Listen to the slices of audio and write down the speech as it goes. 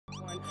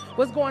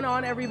What's going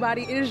on,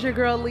 everybody? It is your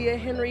girl, Leah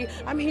Henry.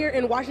 I'm here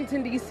in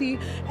Washington, D.C.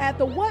 at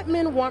the What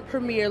Men Want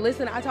premiere.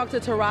 Listen, I talked to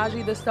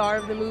Taraji, the star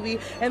of the movie,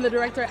 and the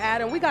director,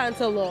 Adam. We got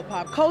into a little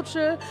pop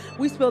culture.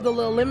 We spilled a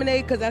little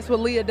lemonade because that's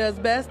what Leah does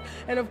best.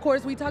 And, of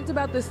course, we talked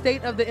about the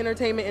state of the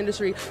entertainment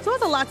industry. So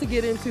it's a lot to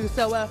get into.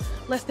 So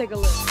let's take a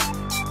look.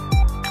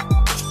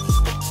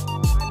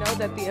 I know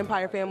that the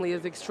Empire family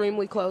is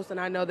extremely close, and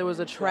I know there was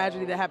a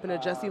tragedy that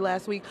happened to Jussie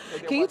last week.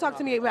 Can you talk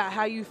to me about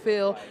how you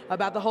feel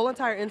about the whole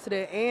entire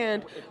incident,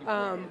 and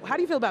how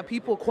do you feel about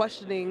people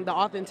questioning the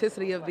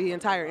authenticity of the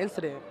entire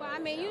incident? Well, I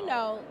mean, you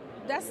know,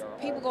 that's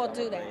people gonna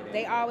do that.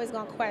 They always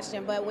gonna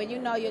question, but when you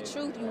know your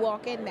truth, you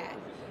walk in that.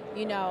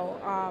 You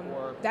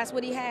know, that's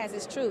what he has,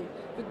 is truth.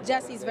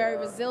 Jussie's very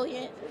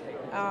resilient.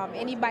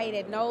 Anybody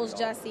that knows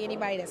Jussie,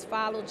 anybody that's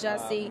followed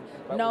Jussie,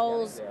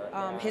 knows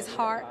his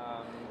heart,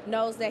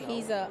 knows that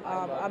he's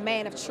a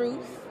man of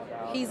truth.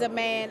 He's a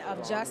man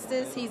of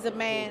justice. He's a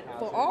man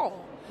for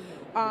all.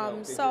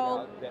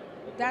 So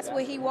that's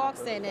what he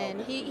walks in,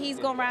 and he's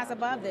going to rise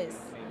above this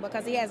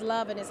because he has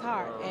love in his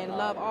heart, and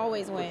love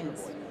always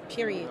wins,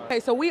 period.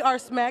 Okay, so we are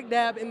smack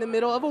dab in the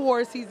middle of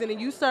award season,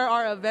 and you, sir,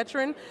 are a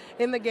veteran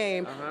in the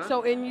game.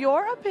 So in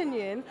your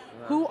opinion,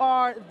 who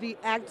are the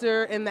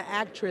actor and the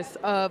actress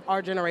of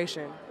our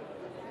generation?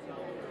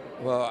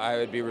 Well, I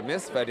would be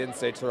remiss if I didn't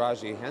say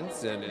Taraji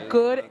Henson is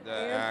Good the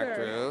answer.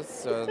 actress.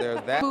 So there's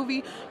that.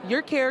 Movie,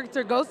 your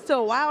character goes to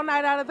a wild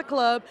night out at the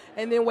club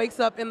and then wakes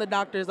up in the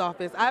doctor's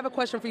office. I have a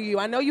question for you.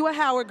 I know you a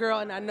Howard girl,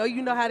 and I know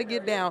you know how to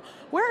get down.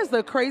 Where is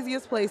the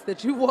craziest place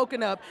that you've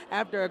woken up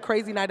after a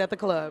crazy night at the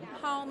club?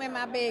 Home in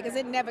my bed, because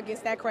it never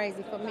gets that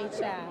crazy for me,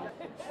 child.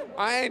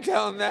 I ain't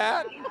telling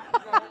that.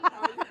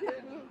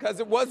 Because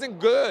it wasn't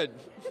good.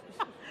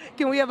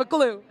 Can we have a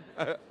clue?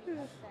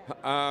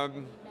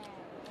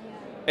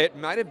 It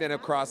might have been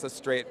across a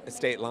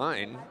state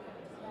line.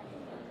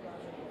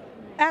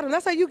 Adam,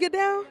 that's how you get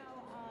down?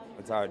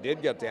 That's how I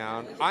did get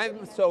down.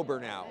 I'm sober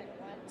now.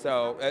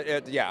 So,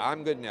 yeah,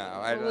 I'm good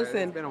now. Listen,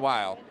 it's been a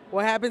while.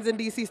 What happens in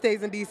D.C.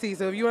 stays in D.C.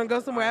 So if you want to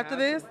go somewhere after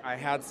this? I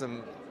had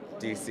some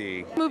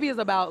D.C. The movie is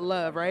about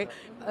love, right?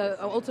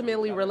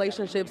 Ultimately,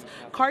 relationships.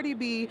 Cardi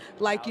B,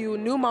 like you,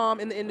 new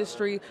mom in the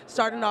industry,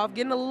 starting off,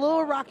 getting a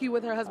little rocky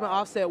with her husband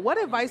Offset. What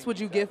advice would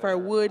you give her?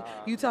 Would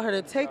you tell her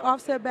to take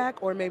Offset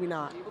back or maybe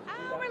not?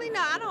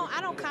 No,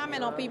 I don't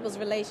comment on people's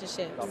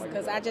relationships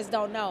because I just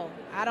don't know.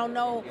 I don't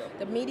know.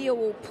 The media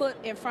will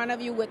put in front of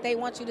you what they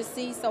want you to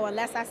see. So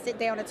unless I sit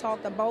down and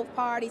talk to both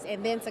parties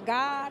and then to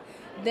God,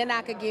 then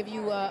I could give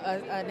you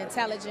an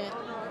intelligent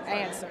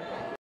answer.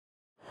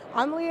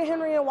 I'm Leah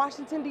Henry in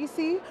Washington,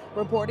 D.C.,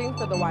 reporting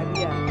for the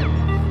YBF.